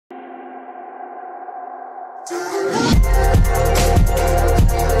Hi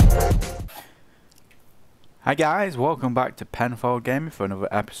guys, welcome back to Penfold Gaming for another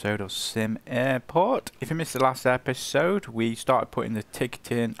episode of SimAirport. If you missed the last episode, we started putting the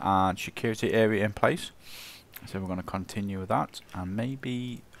ticketing and security area in place. So we're going to continue with that and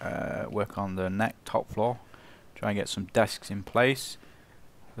maybe work on the top floor. Try and get some desks in place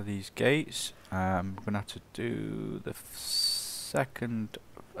for these gates. We're going to have to do the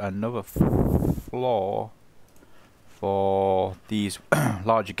another floor for these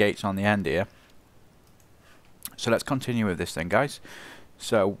larger gates on the end here. So let's continue with this then, guys.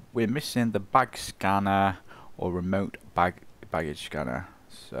 So we're missing the bag scanner or remote baggage scanner.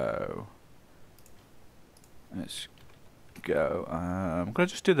 So let's go. I'm going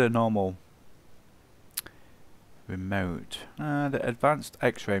to just do the normal remote. The advanced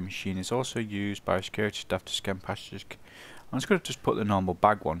X-ray machine is also used by security staff to scan passengers. I'm just going to just put the normal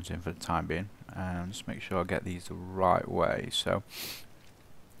bag ones in for the time being, and just make sure I get these the right way. So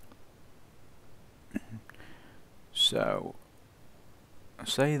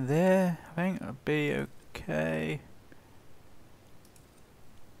say there, I think that'll be okay.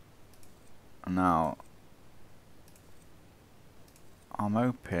 Now I'm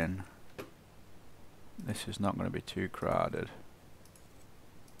hoping this is not going to be too crowded.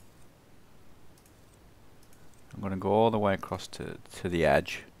 I'm going to go all the way across to the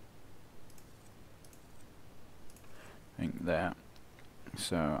edge. I think there.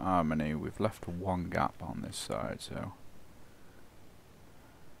 So how many? We've left one gap on this side, so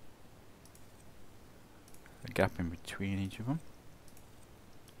a gap in between each of them.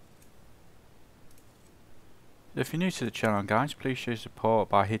 If you're new to the channel, guys, please show support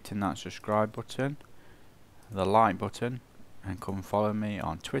by hitting that subscribe button, the like button, and come and follow me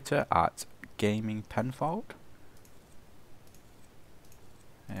on Twitter at GamingPenfold.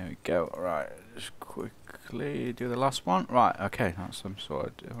 There we go. Right, just quickly do the last one. Right, okay, that's some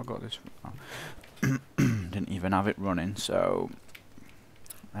sort. Have I got this? Oh. Didn't even have it running, so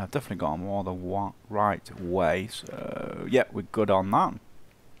I've definitely got them all the right way. So yeah, we're good on that.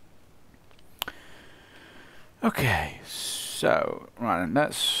 Okay, so right,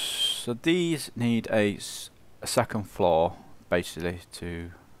 and so these need a second floor basically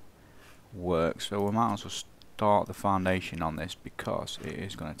to work. So we might as well start the foundation on this because it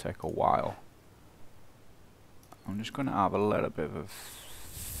is going to take a while. I'm just going to have a little bit of a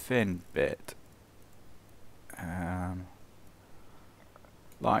thin bit,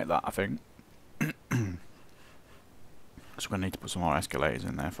 like that, I think. So we're going to need to put some more escalators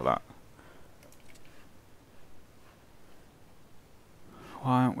in there for that.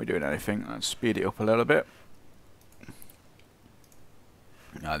 Why aren't we doing anything? Let's speed it up a little bit.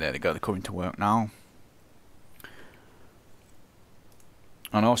 Oh, there they go, they're coming to work now.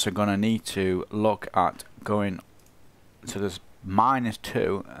 I'm also going to need to look at going to this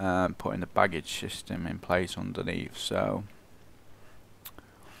 -2, putting the baggage system in place underneath. So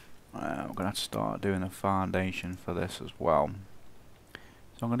we're going to have to start doing the foundation for this as well.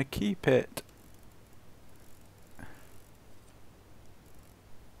 So I'm going to keep it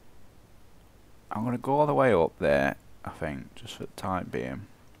I'm going to go all the way up there, I think, just for the time being.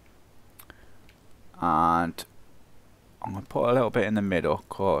 And I'm going to put a little bit in the middle, of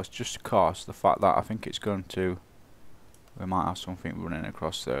course, just because the fact that I think it's going to, we might have something running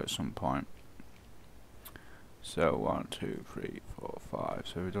across there at some point. So 1, 2, 3, 4, 5.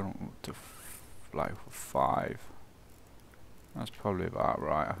 So we've done up to like 5. That's probably about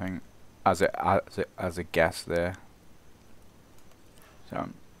right, I think, as a guess there. So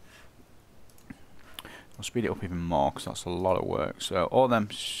I'll speed it up even more because that's a lot of work. So all them,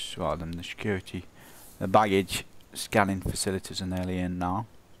 well, the security, the baggage scanning facilities are nearly in now.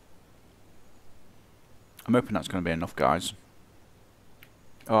 I'm hoping that's going to be enough, guys.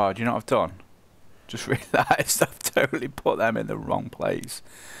 Oh, do you know what I've done? Just realised I've totally put them in the wrong place.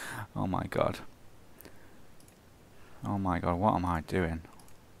 Oh my god. Oh my god, what am I doing?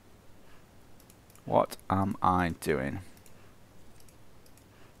 What am I doing?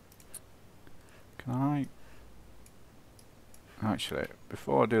 Can I? Actually,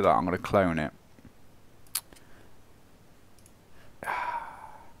 before I do that, I'm going to clone it.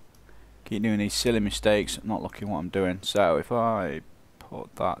 Keep doing these silly mistakes, not looking what I'm doing. So if I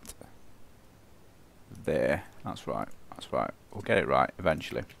put that there, that's right, that's right. We'll get it right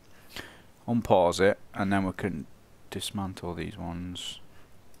eventually. Unpause it, and then we can dismantle these ones.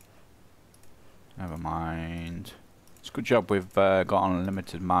 Never mind. It's a good job we've got on a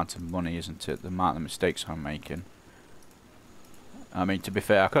limited amount of money, isn't it? The amount of mistakes I'm making. I mean, to be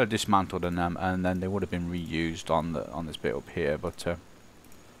fair, I could have dismantled them and then they would have been reused on this bit up here, but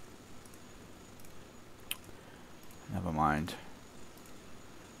Never mind.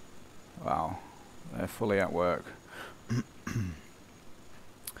 Wow, they're fully at work.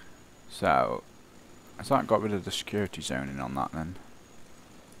 So, has that got rid of the security zoning on that then?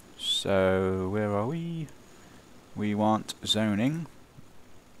 So, where are we? We want zoning.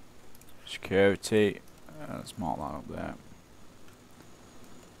 Security. Let's mark that up there.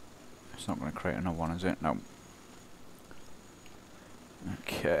 It's not going to create another one, is it? No.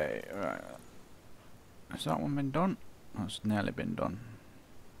 Okay, right. Has that one been done? That's nearly been done.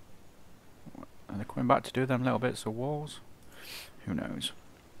 Are they coming back to do them little bits of walls? Who knows?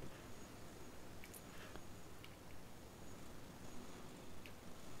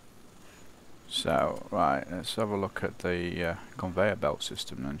 So, right, let's have a look at the conveyor belt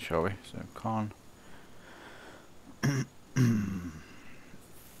system then, shall we? So,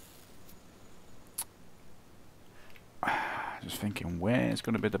 just thinking where's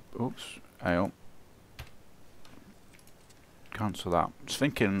going to be the... Oops, cancel that. Just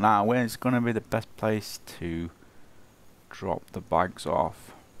thinking now, where's going to be the best place to drop the bags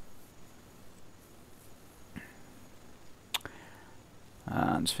off?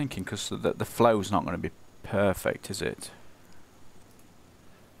 And just thinking, because the flow's not going to be perfect, is it?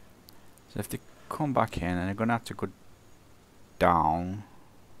 So if they come back in, and they're going to have to go down.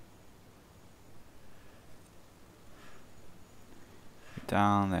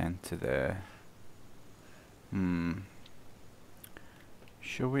 Down then to there.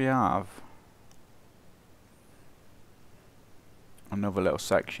 Should we have another little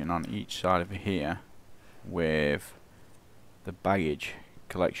section on each side of here with the baggage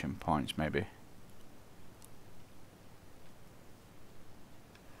collection points, maybe?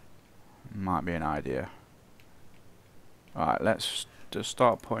 Might be an idea. Alright, let's just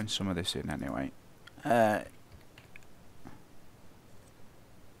start putting some of this in anyway.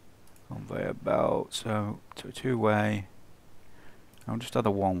 Conveyor belt, so two-way. I'll just add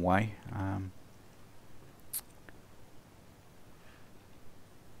a one-way. I'll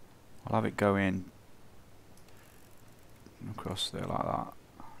have it go in across there like that.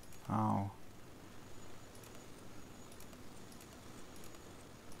 Oh.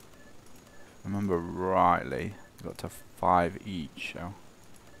 Remember rightly, you've got to have 5 each, so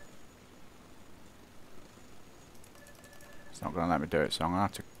it's not going to let me do it, so I'm going to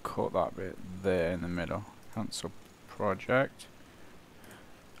have to cut that bit there in the middle. Cancel project.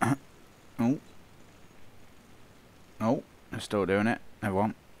 Oh. Oh, they're still doing it.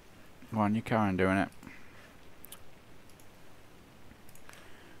 Everyone. Go on, you carry on doing it.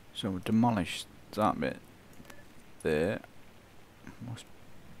 So we'll demolish that bit there.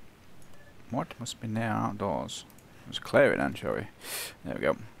 What must be near outdoors? Let's clear it then, shall we? There we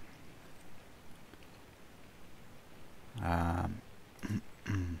go.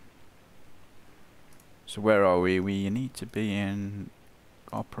 So where are we? We need to be in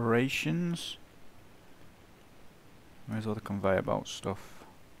operations. Where's all the conveyor belt stuff?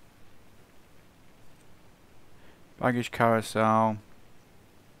 Baggage carousel.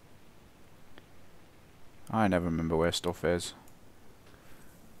 I never remember where stuff is.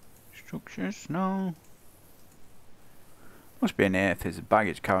 Structures? No. Must be in here if there's a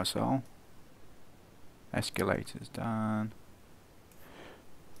baggage carousel. Escalators down.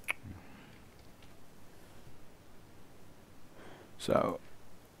 So,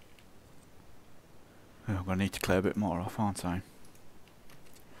 I'm going to need to clear a bit more off, aren't I?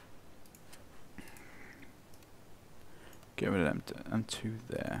 Get rid of them two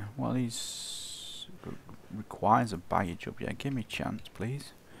there. Well, he's requires a baggage up. Yeah, give me a chance,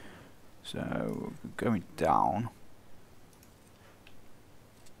 please. So, going down.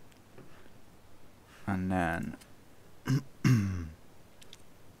 And then...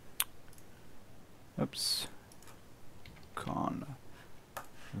 oops.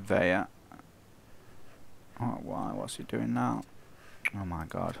 Conveyor. Oh, why? What's he doing now? Oh my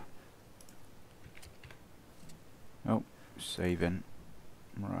god. Oh, saving.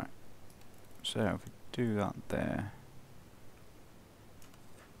 Right. So, if we do that there.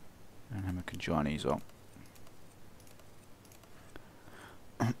 And then we can join these up.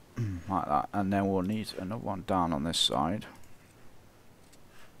 Like that. And then we'll need another one down on this side.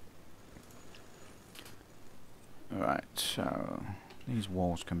 Right, so these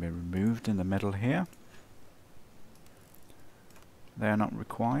walls can be removed in the middle here. They are not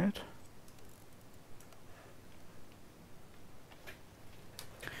required.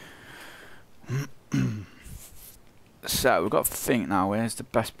 So we've got to think now, where's the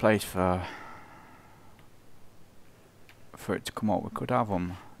best place for it to come up? We could have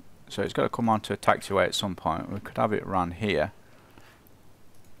them, so it's got to come onto a taxiway at some point. We could have it around here,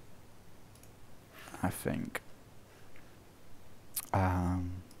 I think. Try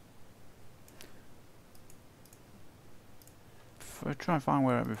and find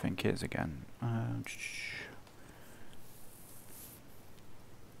where everything is again.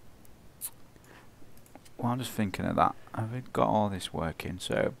 Well, I'm just thinking of that. I've got all this working,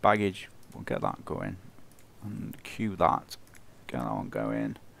 so baggage, we'll get that going. And queue that. Get that one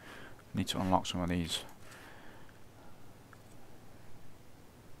going. Need to unlock some of these.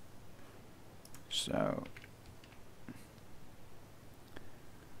 So,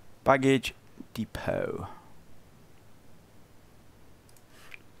 baggage depot.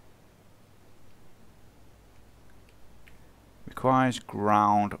 Requires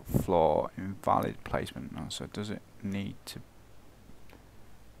ground floor, invalid placement. Oh, so does it need to?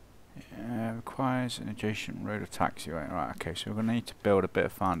 Requires an adjacent road of taxiway. Right, okay, so we're going to need to build a bit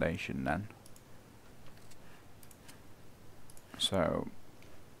of foundation then. So,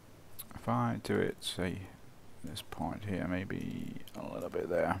 if I do it, say, this point here, maybe a little bit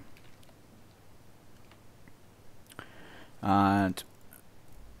there. And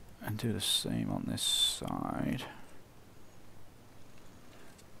do the same on this side.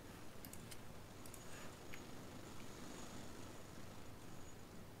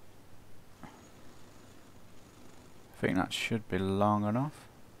 I think that should be long enough.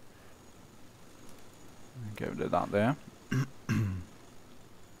 Get rid of that there.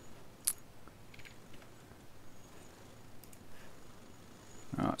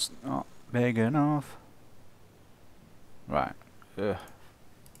 That's not big enough. Right. Ugh.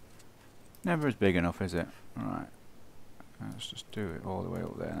 Never is big enough, is it? Right. Let's just do it all the way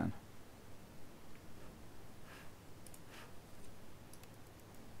up there then.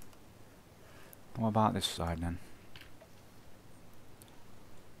 What about this side then?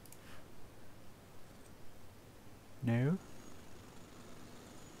 No?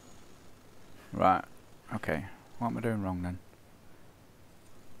 Right. Okay. What am I doing wrong then?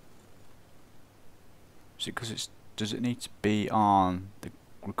 Is it because does it need to be on the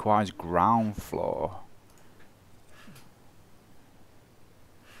requires ground floor?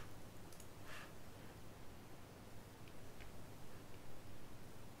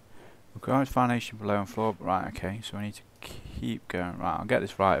 Requires foundation below and floor. Right, okay, so I need to keep going. Right, I'll get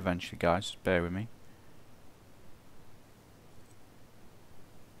this right eventually, guys. Just bear with me.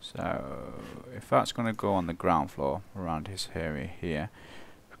 So, if that's going to go on the ground floor around this area here,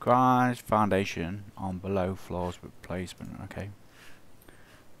 requires foundation on below floors replacement. Okay.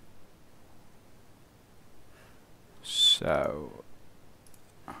 So,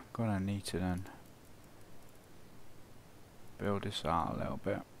 I'm going to need to then build this out a little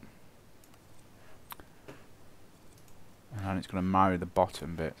bit. And then it's going to marry the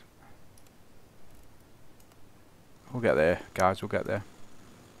bottom bit. We'll get there, guys, we'll get there.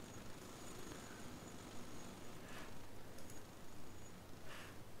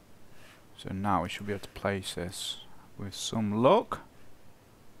 So now we should be able to place this with some luck.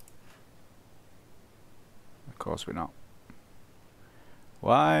 Of course we're not.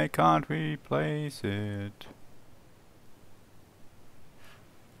 Why can't we place it?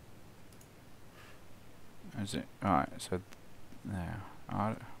 Is it? Alright, so there.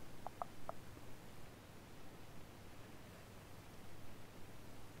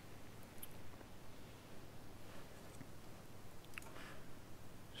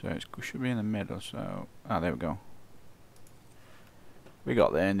 So it should be in the middle, so... Ah, there we go. We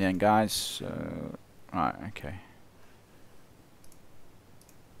got there in the end, guys. So, right, okay.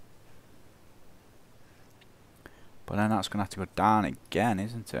 But then that's going to have to go down again,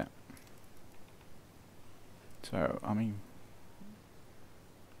 isn't it? So, I mean...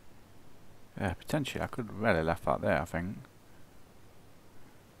 Yeah, potentially I could have really left that there, I think.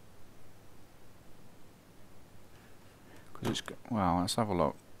 Because it's... Well, let's have a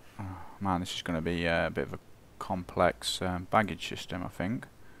look. Oh, man, this is going to be a bit of a complex baggage system, I think.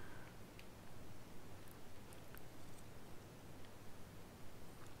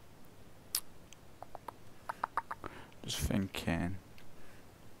 Just thinking.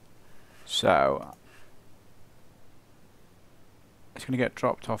 So, it's going to get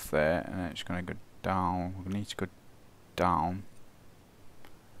dropped off there, and it's going to go down. We need to go down.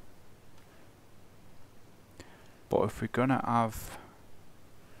 But if we're going to have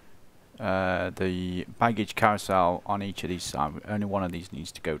the baggage carousel on each of these sides, only one of these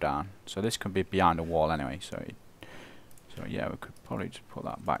needs to go down. So this can be behind a wall anyway. So yeah, we could probably just put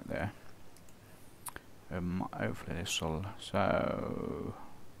that back there. Hopefully this will. So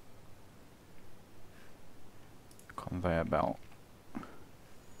conveyor belt.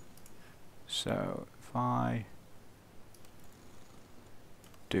 So if I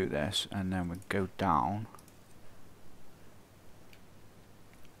do this and then we go down.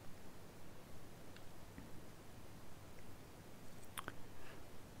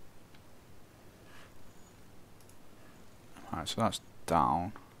 so that's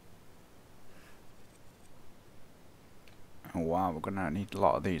down. Oh wow, we're gonna need a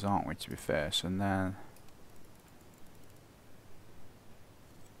lot of these, aren't we, to be fair? So then,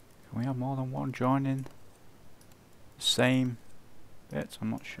 can we have more than one joining the same bits? I'm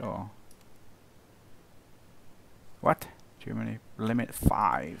not sure. What? Too many. Limit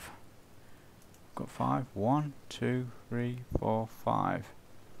 5. Got 5. 1, 2, 3, 4, 5.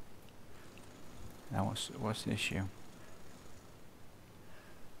 Now what's the issue?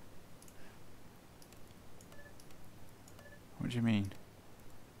 What do you mean?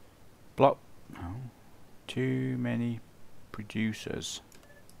 Block. No. Too many producers.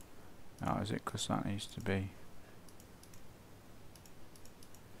 Oh, is it because that needs to be?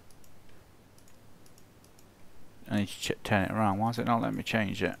 I need to turn it around. Why is it not letting me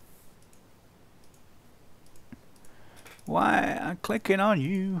change it? Why? I'm clicking on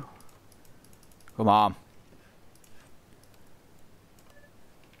you. Come on.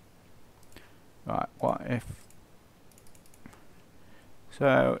 Right, what if...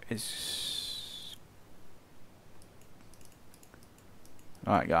 So, it's...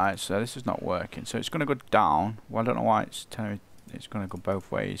 Right guys, so this is not working. So it's going to go down. Well, I don't know why it's telling me it's going to go both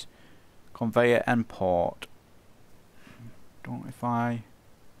ways. Conveyor and port. Don't if I...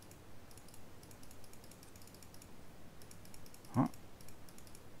 Huh?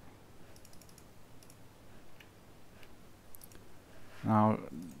 Now,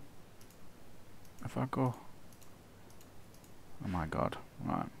 if I go... Oh my god,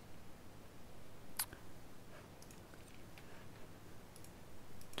 right.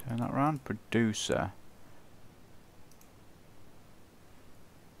 Turn that around, producer.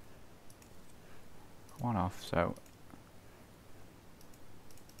 One off, so...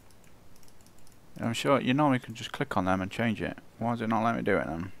 I'm sure, you normally can just click on them and change it. Why does it not let me do it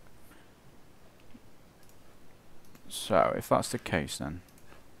then? So, if that's the case then,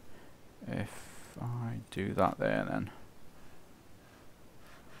 if I do that there then,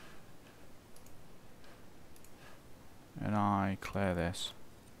 and I clear this,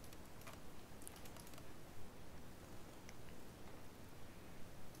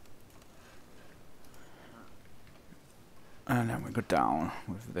 and then we go down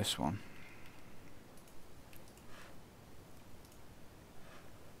with this one.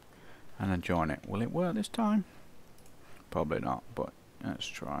 And then join it. Will it work this time? Probably not, but let's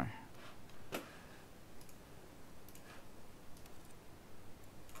try.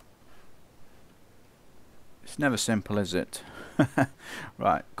 It's never simple, is it?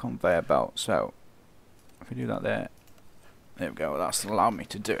 Right, conveyor belt. So, if we do that there we go. That's allowed me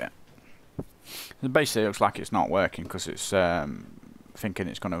to do it. It basically looks like it's not working because it's thinking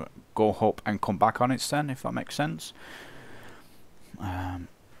it's going to go up and come back on its then, if that makes sense.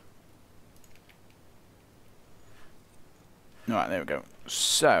 Right, there we go.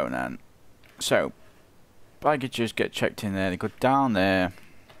 So then, baggages get checked in there. They go down there,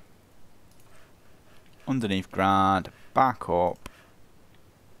 underneath ground, back up,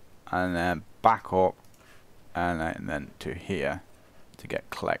 and then back up, and then to here to get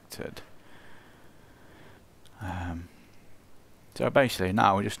collected. So basically,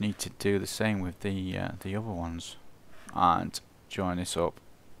 now we just need to do the same with the other ones, and join this up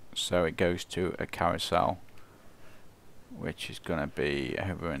so it goes to a carousel, which is going to be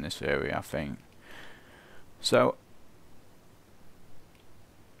over in this area, I think. So,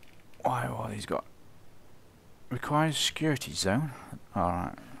 why have all these got? Requires security zone.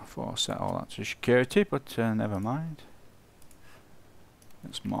 Alright, I thought I set all that to security, but never mind.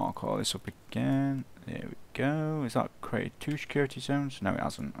 Let's mark all this up again. There we go. Is that created 2 security zones? No, it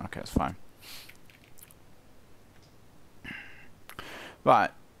hasn't. Okay, that's fine. Right,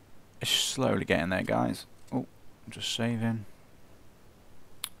 it's slowly getting there, guys. Oh, I'm just saving.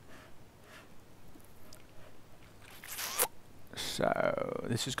 So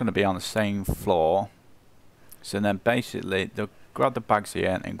this is going to be on the same floor. So then basically they'll grab the bags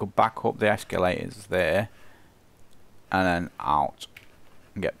here and go back up the escalators there, and then out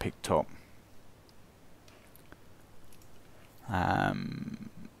and get picked up.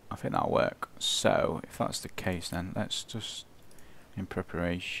 I think that'll work. So if that's the case, then let's just, in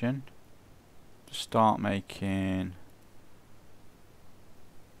preparation, just start making,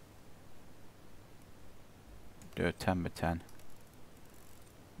 do a 10 by 10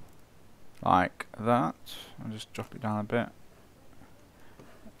 like that. I'll just drop it down a bit,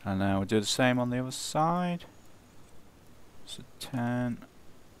 and then we'll do the same on the other side. So 10.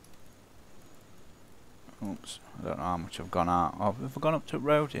 Oops, I don't know how much I've gone out of. Have I gone up to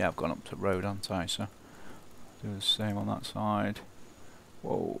road? Yeah, I've gone up to road, haven't I? So do the same on that side.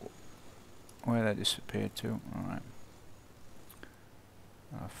 Whoa, where they disappeared to? Alright.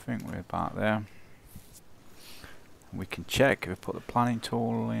 I think we're about there. We can check if we put the planning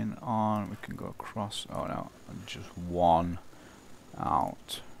tool in on, we can go across. Oh no, just one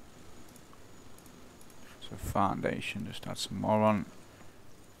out. So foundation, just add some more on.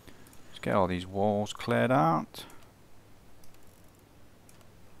 Let's get all these walls cleared out.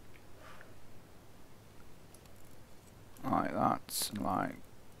 Like that, like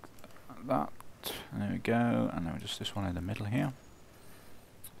that. There we go, and then just this one in the middle here.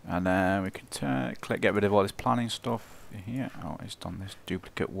 And then we can get rid of all this planning stuff here. Oh, it's done this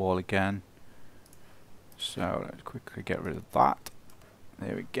duplicate wall again. So let's quickly get rid of that.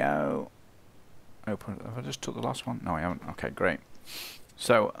 There we go. Open. Have I just took the last one? No, I haven't. Okay, great.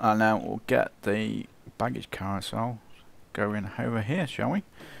 So now we'll get the baggage carousel going over here, shall we?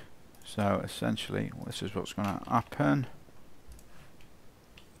 So essentially, this is what's going to happen.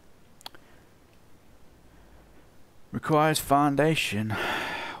 Requires foundation.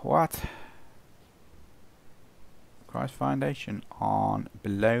 What? Requires foundation on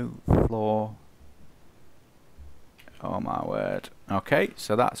below floor. Oh my word. Okay,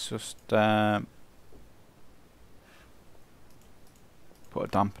 so that's just put a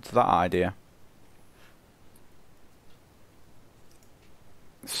damper to that idea.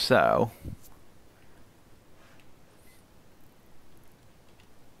 So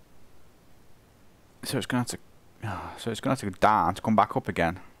it's going to have to go down to come back up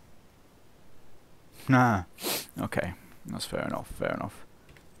again. Nah. Okay, that's fair enough. Fair enough.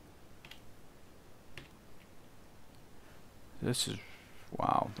 This is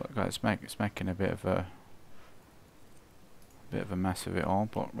wow. Look, it's making a bit of a mess of it all.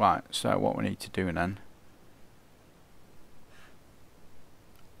 But right. So what we need to do then?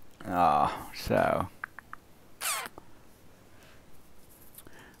 So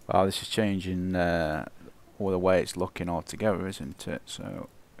well, this is changing all the way it's looking altogether, isn't it? So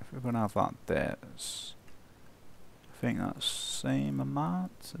if we're going to have that there, I think that's same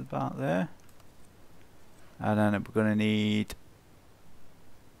amount about there, and then we're going to need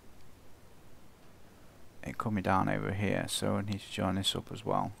it coming down over here, so we need to join this up as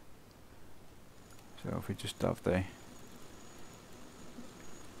well. So if we just have the,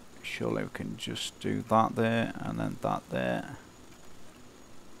 surely we can just do that there and then that there.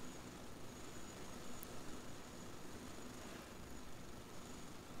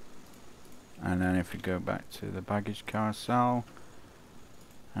 And then if we go back to the baggage carousel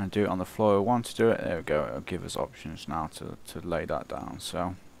and do it on the floor we want to do it, there we go, it'll give us options now to lay that down.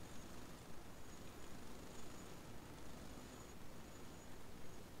 So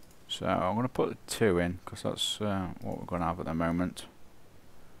I'm going to put the 2 in because that's what we're going to have at the moment.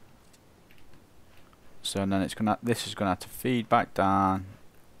 So then this is going to have to feed back down,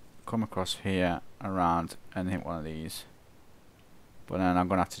 come across here, around, and hit one of these. But then I'm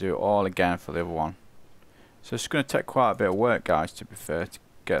going to have to do it all again for the other one. So it's going to take quite a bit of work, guys, to be fair, to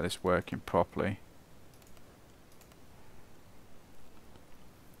get this working properly.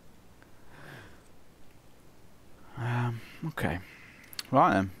 Okay.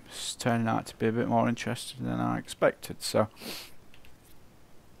 Right then, it's turning out to be a bit more interesting than I expected. So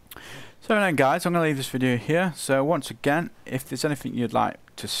then guys, I'm going to leave this video here. So once again, if there's anything you'd like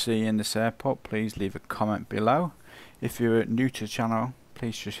to see in this airport, please leave a comment below. If you're new to the channel,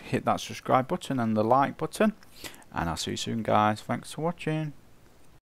 please just hit that subscribe button and the like button. And I'll see you soon, guys. Thanks for watching.